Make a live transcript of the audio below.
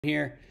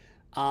here.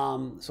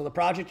 So the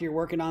project you're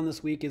working on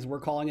this week is we're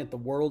calling it the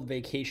World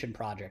Vacation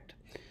Project.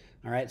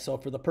 All right, so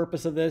for the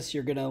purpose of this,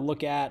 you're going to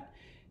look at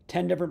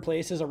 10 different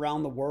places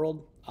around the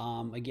world.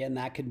 Again,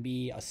 that could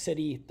be a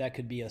city, that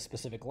could be a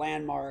specific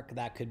landmark,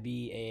 that could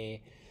be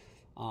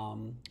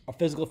a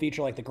physical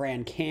feature like the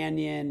Grand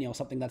Canyon,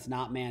 something that's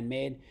not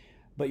man-made.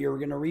 But you're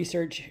going to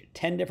research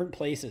 10 different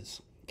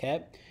places,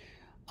 okay?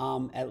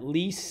 At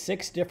least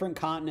 6 different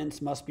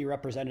continents must be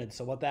represented.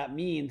 So what that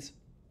means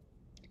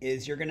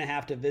is you're going to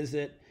have to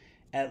visit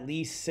at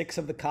least 6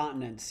 of the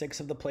continents. 6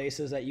 of the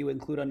places that you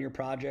include on your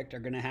project are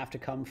going to have to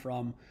come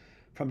from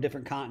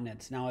different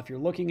continents. Now, if you're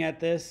looking at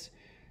this,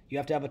 you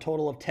have to have a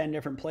total of 10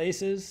 different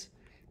places,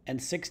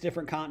 and 6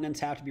 different continents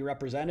have to be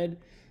represented.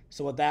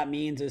 So what that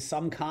means is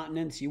some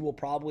continents you will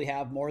probably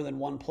have more than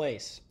one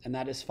place, and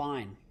that is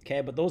fine.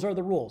 Okay, but those are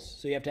the rules.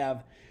 So you have to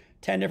have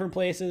 10 different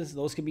places.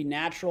 Those can be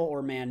natural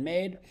or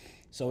man-made.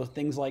 So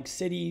things like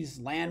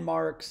cities,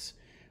 landmarks,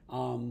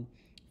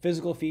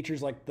 physical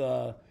features like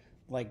the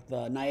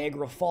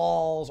Niagara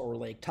Falls or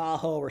Lake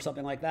Tahoe or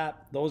something like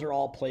that. Those are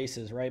all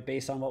places, right?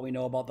 Based on what we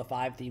know about the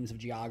 5 themes of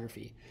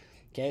geography.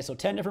 Okay, so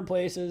 10 different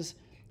places,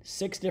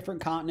 6 different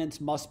continents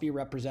must be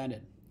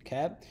represented.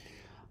 Okay,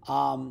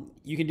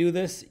 you can do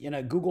this in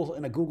a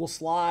Google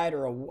slide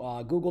or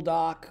a Google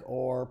Doc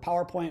or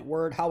PowerPoint,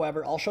 Word.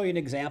 However, I'll show you an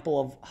example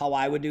of how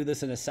I would do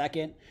this in a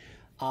second.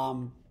 But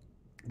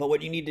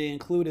what you need to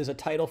include is a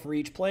title for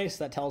each place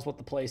that tells what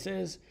the place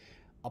is,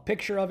 a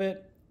picture of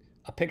it,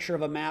 a picture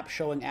of a map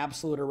showing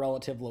absolute or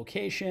relative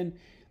location,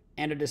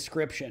 and a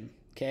description.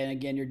 Okay, and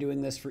again, you're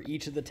doing this for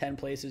each of the 10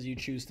 places you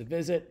choose to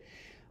visit.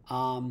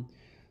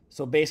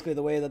 So basically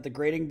the way that the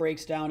grading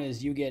breaks down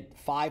is you get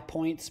 5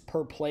 points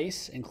per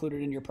place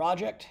included in your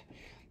project.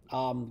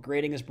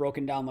 Grading is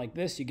broken down like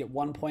this. You get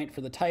 1 point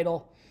for the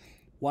title,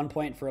 1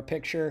 point for a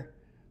picture,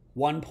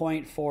 1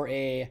 point for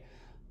a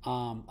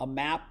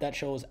map that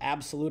shows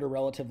absolute or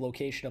relative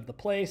location of the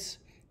place,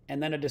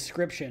 and then a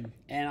description.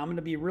 And I'm going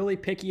to be really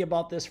picky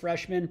about this,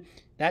 freshmen.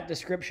 That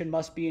description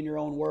must be in your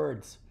own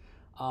words.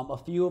 A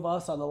few of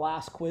us on the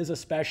last quiz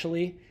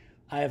especially,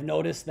 I have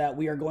noticed that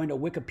we are going to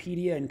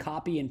Wikipedia and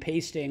copy and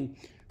pasting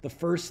the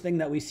first thing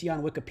that we see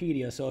on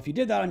Wikipedia. So if you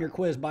did that on your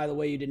quiz, by the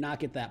way, you did not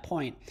get that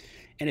point.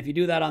 And if you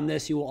do that on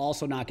this, you will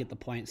also not get the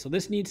point. So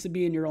this needs to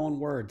be in your own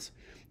words.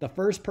 The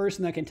first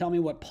person that can tell me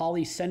what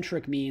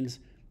polycentric means,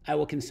 I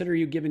will consider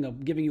you giving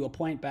you a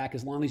point back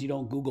as long as you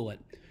don't Google it.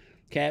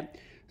 Okay?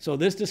 So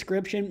this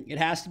description, it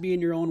has to be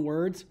in your own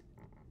words.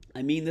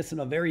 I mean this in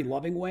a very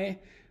loving way.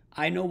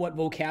 I know what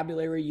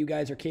vocabulary you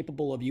guys are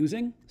capable of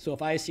using. So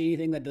if I see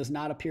anything that does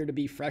not appear to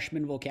be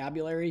freshman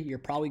vocabulary, you're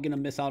probably going to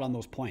miss out on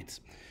those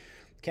points.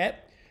 Okay?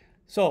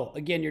 So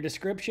again, your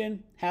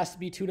description has to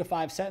be 2 to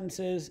 5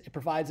 sentences. It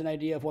provides an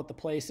idea of what the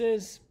place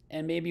is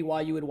and maybe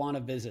why you would want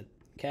to visit.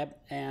 Okay?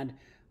 And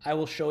I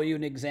will show you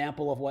an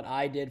example of what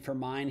I did for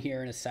mine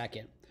here in a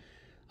second.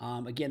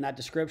 Again, that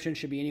description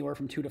should be anywhere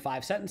from 2 to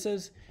 5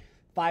 sentences.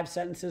 5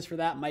 sentences for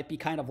that might be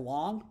kind of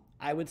long.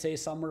 I would say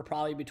somewhere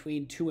probably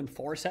between 2 and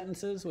 4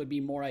 sentences would be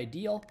more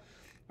ideal.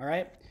 All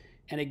right.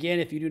 And again,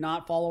 if you do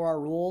not follow our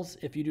rules,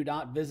 if you do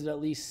not visit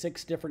at least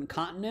 6 different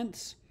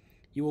continents,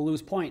 you will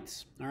lose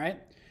points. All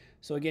right.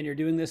 So again, you're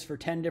doing this for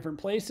 10 different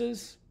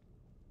places.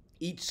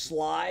 Each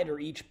slide or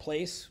each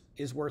place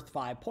is worth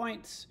 5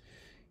 points.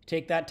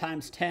 Take that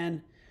times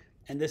 10,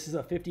 and this is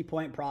a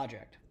 50-point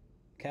project.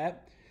 Okay.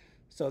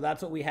 So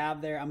that's what we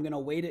have there. I'm going to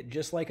weight it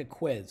just like a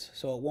quiz.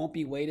 So it won't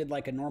be weighted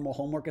like a normal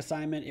homework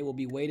assignment. It will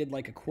be weighted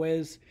like a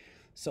quiz.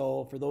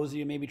 So for those of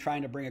you maybe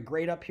trying to bring a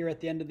grade up here at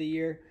the end of the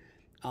year,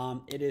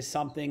 it is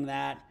something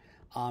that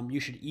you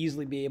should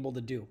easily be able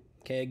to do.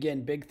 Okay,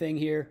 again, big thing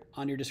here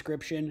on your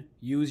description,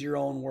 use your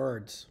own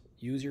words.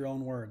 Use your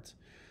own words.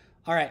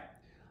 All right.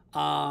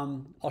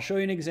 I'll show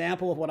you an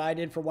example of what I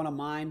did for one of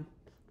mine,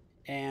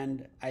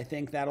 and I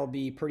think that'll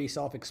be pretty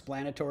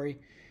self-explanatory.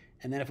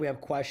 And then if we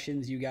have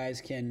questions, you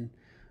guys can,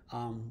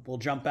 we'll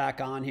jump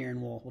back on here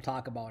and we'll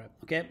talk about it.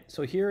 Okay,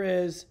 so here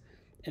is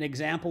an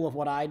example of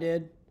what I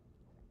did.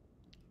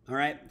 All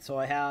right, so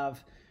I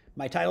have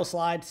my title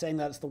slide saying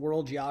that's the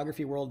World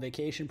Geography World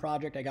Vacation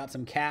Project. I got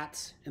some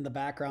cats in the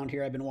background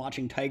here. I've been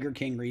watching Tiger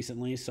King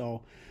recently,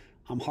 so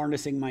I'm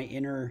harnessing my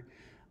inner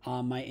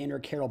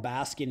Carol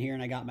Baskin here,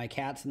 and I got my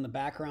cats in the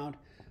background.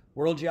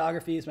 World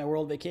Geography is my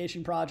World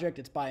Vacation Project.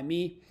 It's by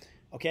me.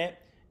 Okay,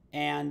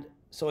 and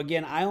so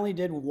again, I only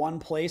did 1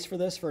 place for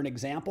this for an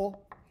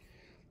example,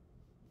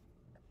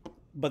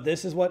 but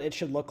this is what it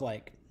should look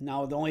like.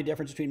 Now, the only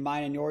difference between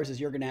mine and yours is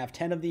you're going to have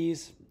 10 of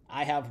these.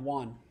 I have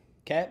 1.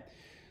 Okay.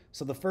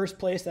 So the first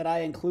place that I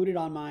included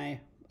on my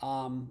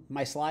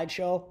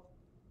slideshow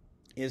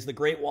is the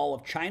Great Wall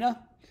of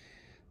China.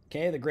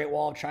 Okay. The Great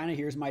Wall of China.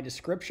 Here's my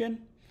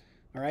description.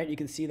 All right. You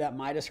can see that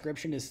my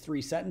description is 3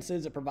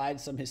 sentences. It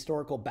provides some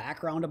historical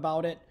background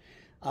about it,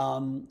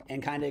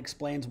 and kind of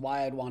explains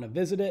why I'd want to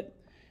visit it.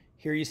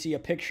 Here you see a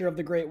picture of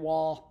the Great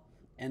Wall,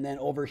 and then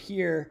over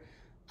here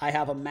I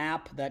have a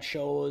map that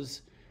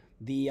shows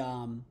the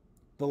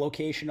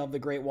location of the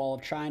Great Wall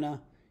of China,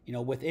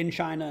 within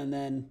China, and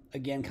then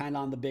again kind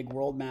of on the big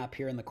world map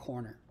here in the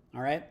corner.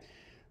 All right.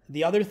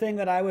 The other thing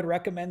that I would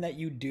recommend that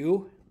you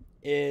do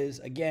is,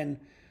 again,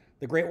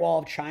 the Great Wall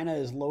of China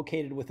is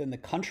located within the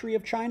country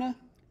of China.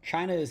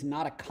 China is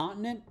not a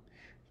continent.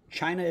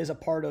 China is a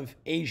part of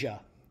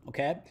Asia.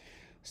 Okay.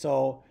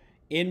 So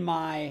on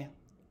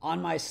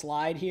my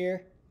slide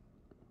here,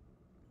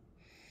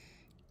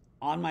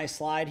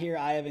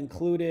 I have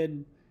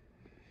included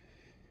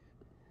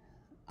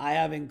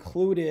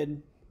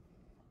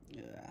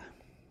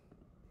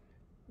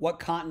what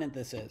continent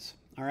this is.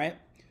 All right.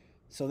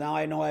 So now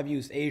I know I've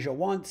used Asia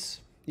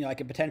once. I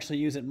could potentially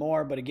use it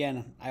more, but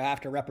again, I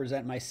have to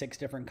represent my 6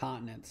 different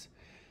continents.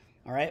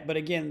 All right. But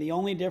again, the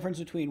only difference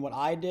between what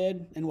I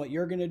did and what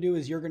you're going to do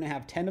is you're going to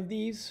have 10 of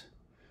these.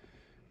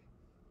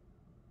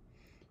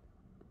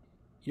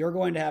 You're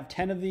going to have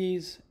 10 of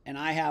these, and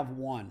I have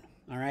 1.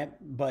 All right.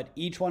 But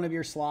each one of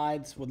your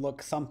slides would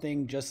look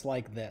something just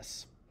like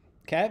this.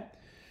 Okay.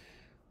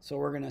 So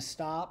we're going to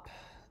stop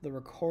the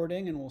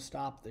recording and we'll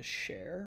stop the share.